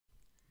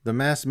The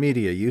mass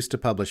media used to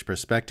publish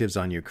perspectives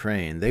on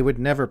Ukraine they would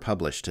never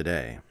publish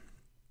today.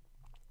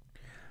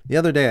 The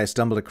other day I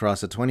stumbled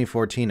across a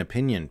 2014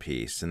 opinion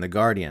piece in The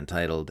Guardian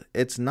titled,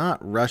 "It's Not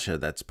Russia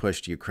That's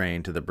Pushed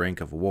Ukraine to the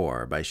Brink of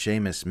War" by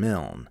Seumas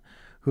Milne,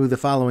 who the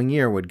following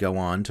year would go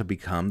on to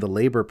become the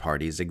Labour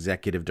Party's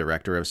Executive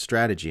Director of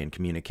Strategy and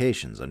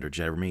Communications under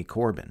Jeremy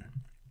Corbyn.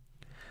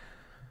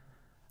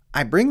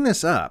 I bring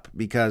this up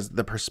because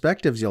the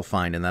perspectives you'll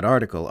find in that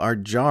article are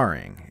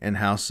jarring in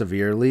how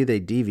severely they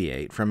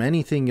deviate from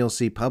anything you'll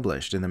see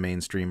published in the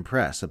mainstream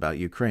press about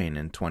Ukraine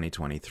in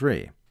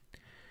 2023.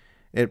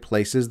 It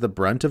places the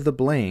brunt of the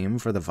blame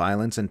for the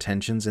violence and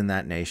tensions in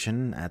that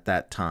nation at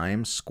that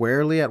time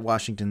squarely at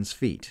Washington's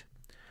feet,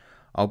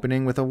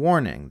 opening with a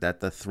warning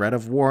that the threat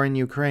of war in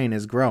Ukraine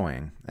is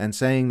growing and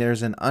saying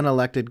there's an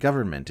unelected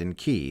government in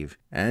Kiev,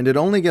 and it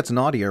only gets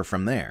naughtier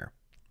from there.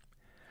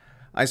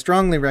 I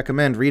strongly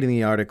recommend reading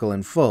the article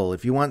in full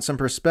if you want some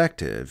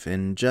perspective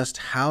in just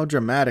how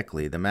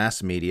dramatically the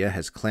mass media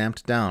has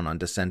clamped down on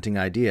dissenting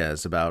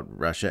ideas about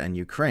Russia and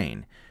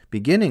Ukraine,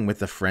 beginning with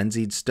the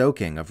frenzied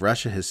stoking of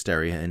Russia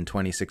hysteria in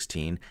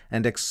 2016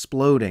 and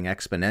exploding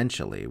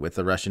exponentially with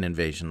the Russian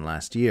invasion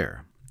last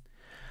year.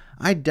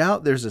 I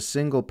doubt there's a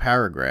single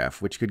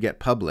paragraph which could get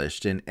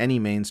published in any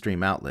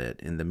mainstream outlet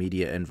in the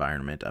media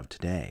environment of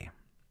today.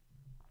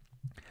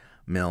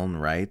 Milne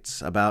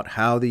writes about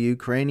how the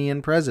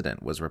Ukrainian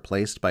president was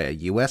replaced by a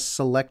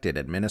U.S.-selected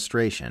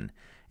administration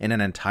in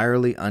an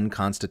entirely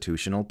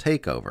unconstitutional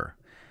takeover,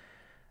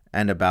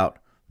 and about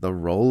the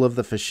role of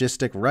the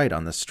fascistic right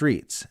on the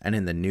streets and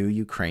in the new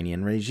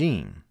Ukrainian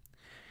regime.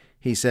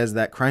 He says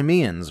that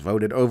Crimeans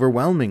voted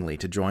overwhelmingly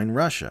to join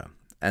Russia,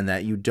 and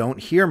that you don't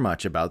hear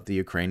much about the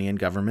Ukrainian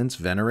government's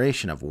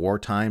veneration of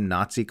wartime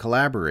Nazi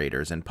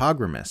collaborators and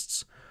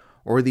pogromists,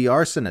 or the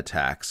arson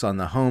attacks on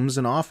the homes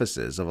and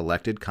offices of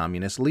elected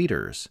communist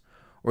leaders,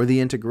 or the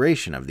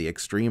integration of the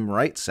extreme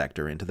right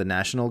sector into the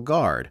National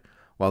Guard,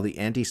 while the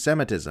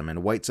anti-Semitism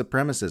and white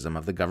supremacism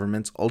of the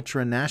government's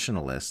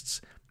ultra-nationalists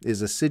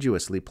is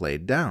assiduously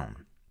played down.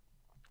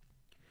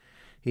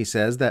 He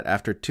says that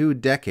after 2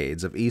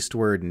 decades of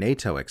eastward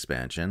NATO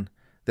expansion,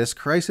 this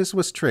crisis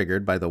was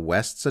triggered by the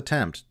West's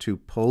attempt to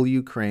pull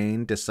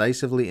Ukraine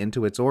decisively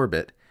into its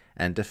orbit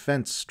and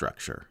defense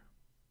structure.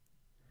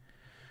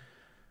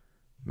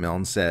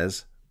 Milne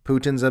says,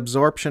 Putin's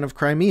absorption of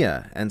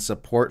Crimea and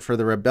support for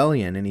the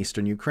rebellion in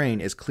eastern Ukraine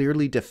is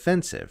clearly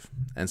defensive,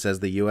 and says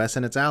the U.S.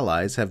 and its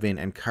allies have been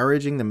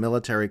encouraging the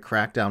military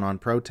crackdown on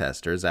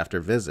protesters after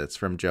visits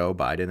from Joe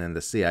Biden and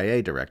the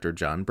CIA Director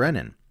John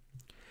Brennan.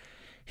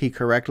 He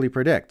correctly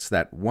predicts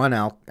that one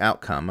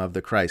outcome of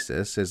the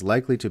crisis is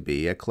likely to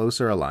be a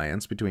closer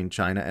alliance between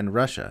China and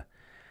Russia,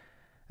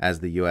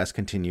 as the U.S.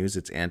 continues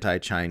its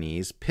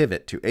anti-Chinese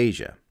pivot to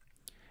Asia.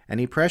 And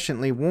he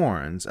presciently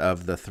warns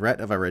of the threat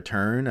of a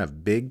return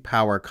of big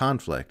power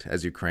conflict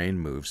as Ukraine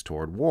moves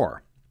toward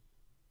war.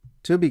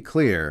 To be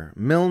clear,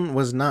 Milne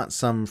was not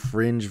some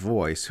fringe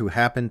voice who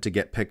happened to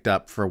get picked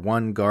up for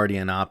one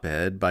Guardian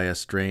op-ed by a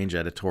strange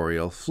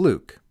editorial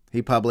fluke.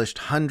 He published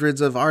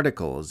hundreds of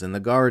articles in The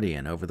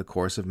Guardian over the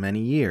course of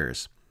many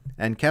years,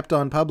 and kept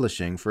on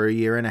publishing for a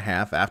year and a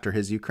half after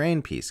his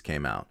Ukraine piece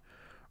came out,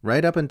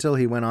 right up until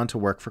he went on to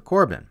work for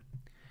Corbyn.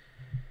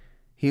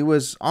 He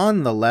was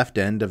on the left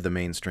end of the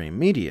mainstream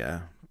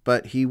media,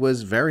 but he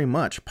was very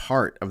much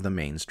part of the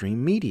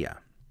mainstream media.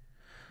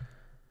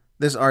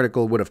 This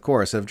article would, of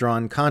course, have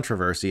drawn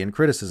controversy and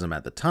criticism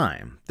at the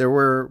time. There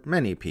were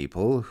many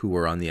people who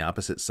were on the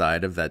opposite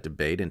side of that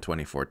debate in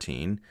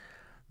 2014,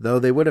 though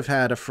they would have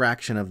had a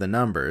fraction of the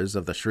numbers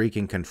of the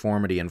shrieking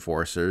conformity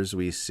enforcers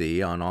we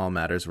see on all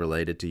matters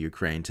related to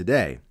Ukraine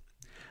today.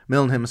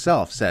 Milne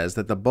himself says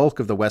that the bulk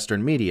of the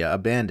Western media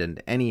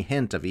abandoned any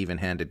hint of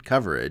even-handed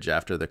coverage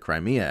after the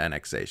Crimea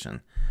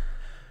annexation.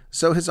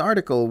 So his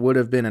article would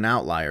have been an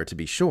outlier to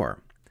be sure,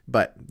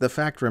 but the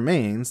fact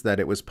remains that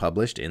it was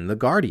published in The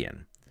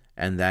Guardian,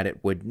 and that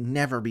it would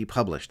never be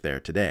published there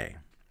today.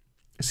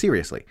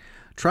 Seriously,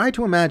 try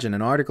to imagine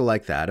an article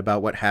like that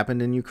about what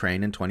happened in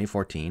Ukraine in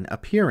 2014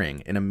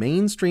 appearing in a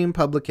mainstream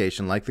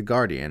publication like The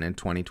Guardian in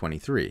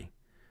 2023.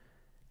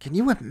 Can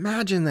you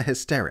imagine the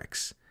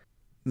hysterics?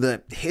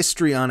 The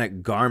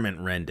histrionic garment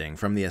rending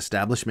from the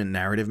establishment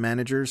narrative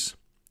managers?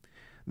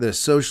 The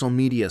social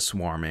media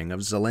swarming of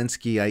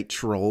Zelenskyite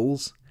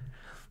trolls?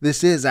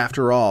 This is,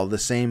 after all, the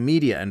same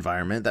media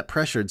environment that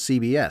pressured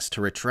CBS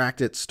to retract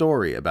its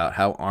story about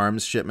how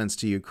arms shipments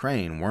to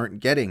Ukraine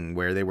weren't getting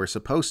where they were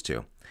supposed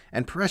to,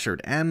 and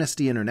pressured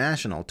Amnesty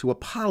International to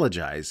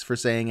apologize for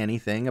saying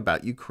anything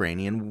about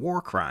Ukrainian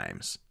war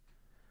crimes.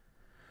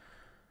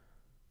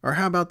 Or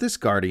how about this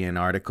Guardian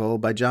article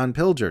by John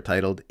Pilger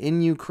titled,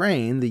 "In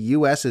Ukraine, the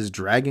U.S. is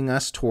dragging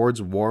us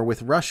towards war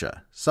with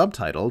Russia,"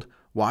 subtitled,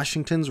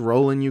 "Washington's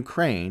role in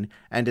Ukraine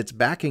and its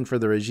backing for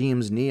the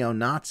regime's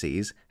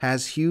neo-Nazis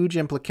has huge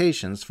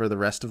implications for the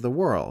rest of the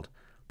world,"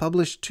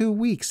 published 2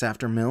 weeks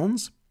after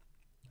Milne's.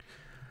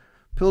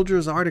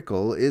 Pilger's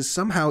article is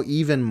somehow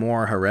even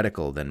more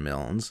heretical than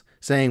Milne's,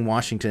 saying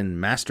Washington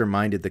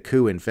masterminded the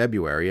coup in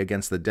February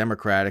against the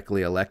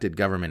democratically elected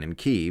government in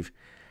Kiev,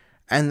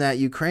 and that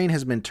Ukraine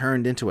has been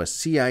turned into a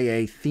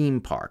CIA theme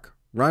park,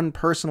 run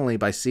personally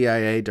by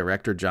CIA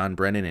Director John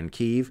Brennan in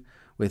Kiev,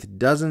 with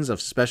dozens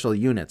of special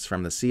units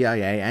from the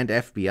CIA and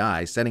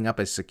FBI setting up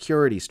a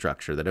security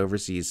structure that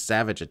oversees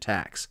savage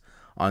attacks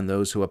on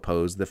those who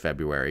oppose the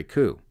February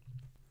coup.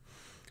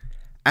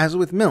 As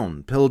with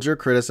Milne, Pilger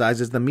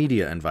criticizes the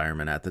media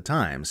environment at the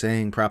time,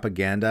 saying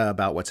propaganda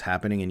about what's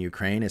happening in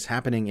Ukraine is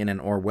happening in an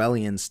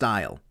Orwellian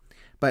style.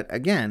 But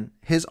again,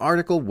 his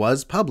article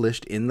was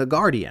published in The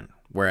Guardian,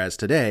 whereas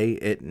today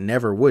it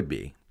never would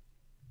be.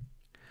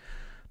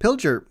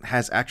 Pilger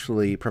has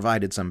actually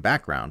provided some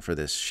background for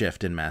this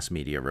shift in mass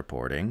media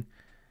reporting,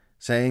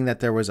 saying that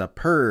there was a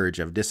purge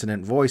of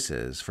dissident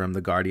voices from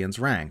The Guardian's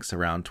ranks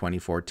around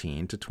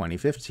 2014 to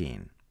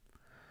 2015.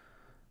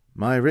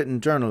 My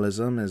written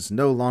journalism is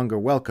no longer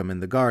welcome in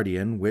The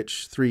Guardian,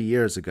 which 3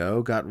 years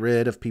ago got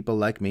rid of people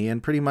like me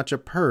and pretty much a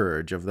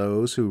purge of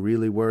those who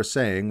really were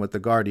saying what The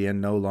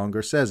Guardian no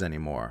longer says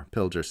anymore,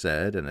 Pilger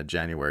said in a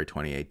January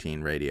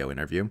 2018 radio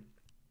interview.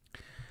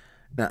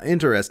 Now,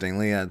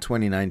 interestingly, a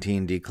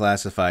 2019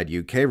 declassified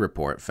UK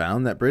report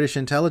found that British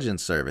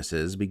intelligence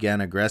services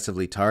began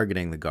aggressively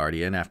targeting The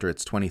Guardian after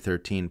its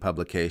 2013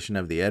 publication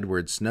of the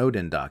Edward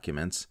Snowden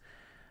documents,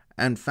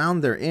 and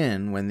found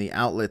therein when the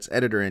outlet's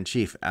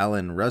editor-in-chief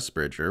Alan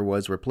Rusbridger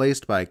was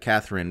replaced by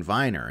Catherine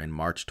Viner in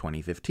March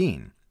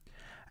 2015.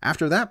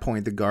 After that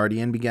point, The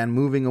Guardian began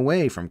moving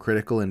away from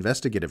critical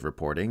investigative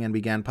reporting and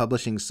began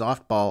publishing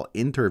softball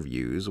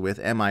interviews with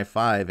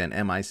MI5 and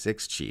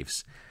MI6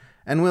 chiefs,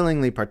 and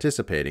willingly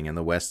participating in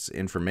the West's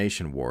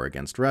information war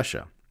against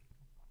Russia.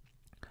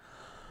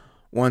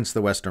 Once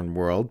the Western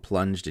world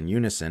plunged in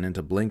unison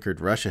into blinkered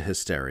Russia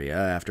hysteria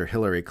after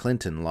Hillary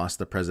Clinton lost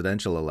the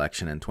presidential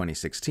election in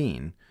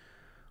 2016,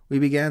 we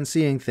began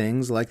seeing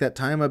things like that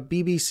time a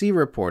BBC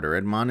reporter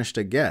admonished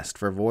a guest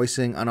for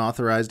voicing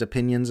unauthorized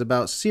opinions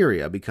about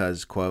Syria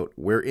because, quote,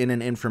 "we're in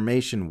an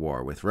information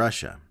war with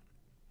Russia."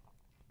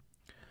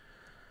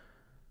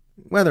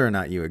 Whether or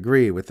not you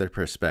agree with the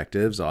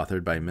perspectives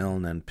authored by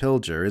Milne and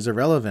Pilger is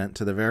irrelevant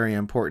to the very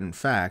important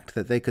fact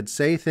that they could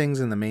say things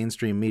in the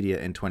mainstream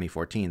media in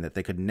 2014 that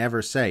they could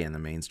never say in the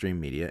mainstream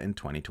media in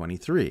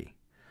 2023.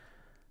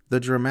 The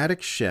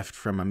dramatic shift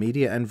from a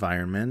media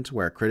environment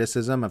where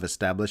criticism of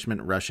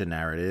establishment Russia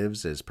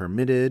narratives is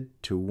permitted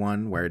to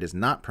one where it is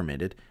not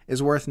permitted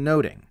is worth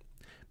noting,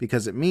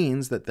 because it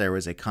means that there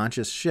is a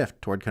conscious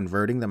shift toward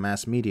converting the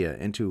mass media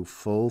into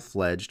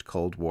full-fledged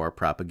Cold War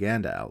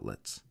propaganda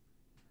outlets.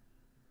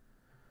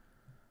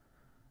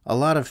 A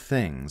lot of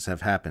things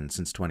have happened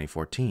since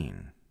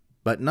 2014,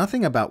 but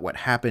nothing about what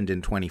happened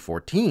in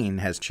 2014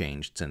 has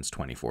changed since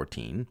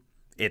 2014.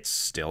 It's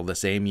still the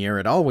same year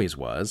it always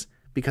was,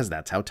 because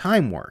that's how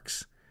time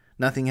works.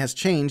 Nothing has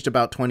changed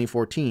about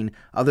 2014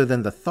 other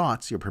than the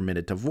thoughts you're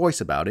permitted to voice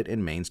about it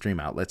in mainstream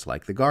outlets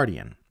like The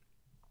Guardian.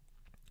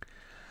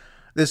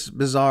 This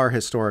bizarre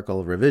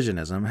historical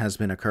revisionism has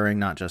been occurring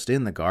not just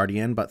in The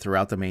Guardian, but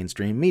throughout the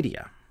mainstream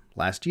media.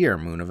 Last year,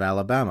 Moon of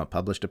Alabama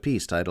published a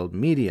piece titled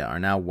 "Media Are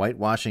Now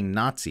Whitewashing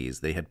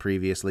Nazis They Had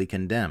Previously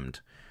Condemned,"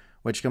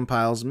 which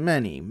compiles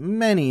many,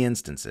 many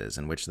instances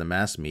in which the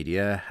mass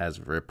media has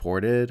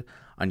reported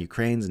on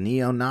Ukraine's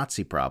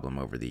neo-Nazi problem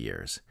over the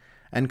years,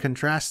 and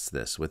contrasts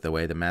this with the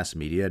way the mass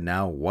media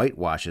now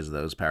whitewashes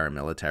those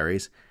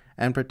paramilitaries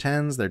and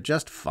pretends they're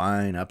just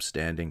fine,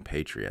 upstanding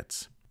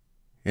patriots.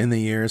 In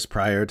the years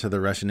prior to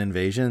the Russian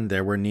invasion,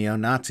 there were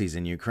neo-Nazis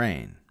in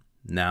Ukraine.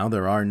 Now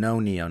there are no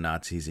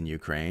neo-Nazis in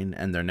Ukraine,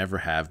 and there never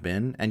have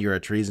been, and you're a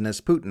treasonous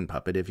Putin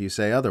puppet if you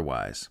say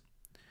otherwise.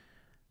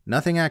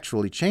 Nothing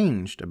actually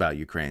changed about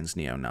Ukraine's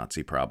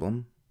neo-Nazi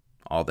problem.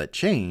 All that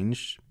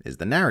changed is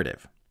the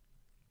narrative.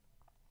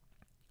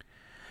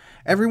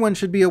 Everyone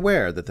should be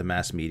aware that the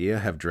mass media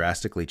have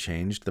drastically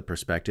changed the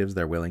perspectives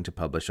they're willing to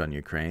publish on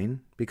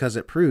Ukraine, because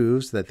it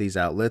proves that these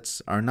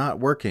outlets are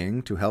not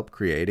working to help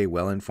create a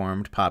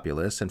well-informed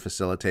populace and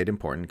facilitate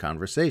important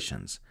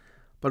conversations,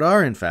 but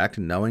are in fact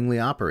knowingly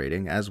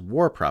operating as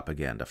war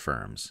propaganda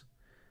firms.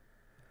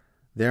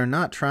 They're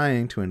not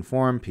trying to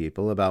inform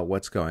people about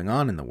what's going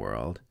on in the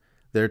world.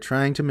 They're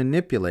trying to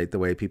manipulate the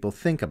way people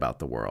think about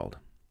the world.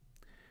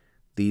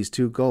 These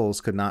two goals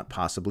could not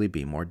possibly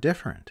be more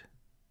different.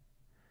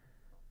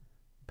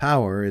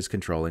 Power is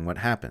controlling what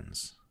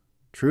happens.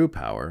 True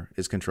power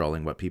is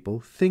controlling what people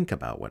think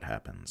about what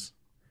happens.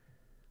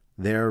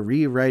 They're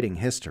rewriting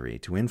history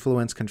to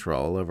influence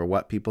control over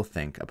what people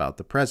think about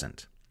the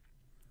present.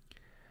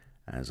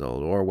 As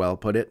old Orwell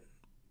put it,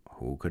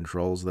 who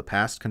controls the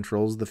past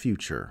controls the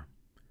future.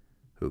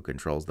 Who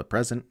controls the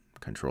present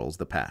controls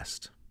the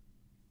past.